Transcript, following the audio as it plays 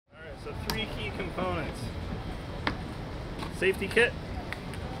So 3 key components: safety kit,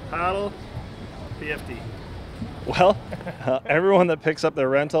 paddle, PFD. Well, everyone that picks up their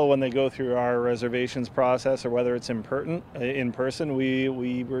rental when they go through our reservations process, or whether it's in person,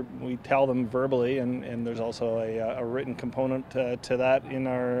 we tell them verbally, and there's also a written component to that in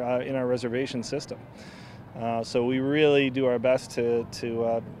our reservation system. So we really do our best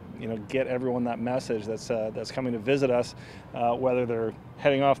to get everyone that message that's coming to visit us, whether they're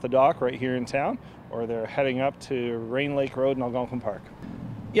heading off the dock right here in town or they're heading up to Rain Lake Road in Algonquin Park.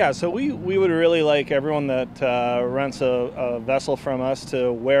 Yeah, so we would really like everyone that rents a vessel from us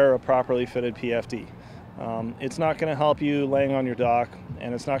to wear a properly fitted PFD. It's not going to help you laying on your dock,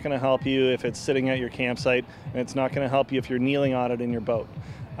 and it's not going to help you if it's sitting at your campsite, and it's not going to help you if you're kneeling on it in your boat.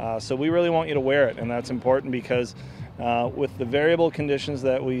 So we really want you to wear it, and that's important because with the variable conditions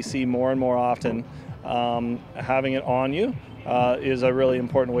that we see more and more often, having it on you is a really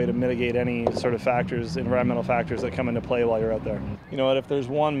important way to mitigate any sort of factors, environmental factors that come into play while you're out there. You know what, if there's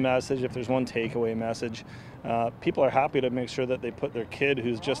one message, if there's one takeaway message, people are happy to make sure that they put their kid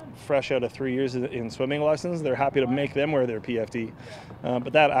who's just fresh out of 3 years in swimming lessons, they're happy to make them wear their PFD.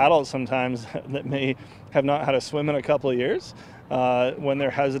 But that adult sometimes that may have not had a swim in a couple of years, when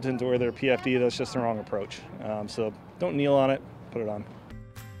they're hesitant to wear their PFD, that's just the wrong approach. So don't kneel on it, put it on.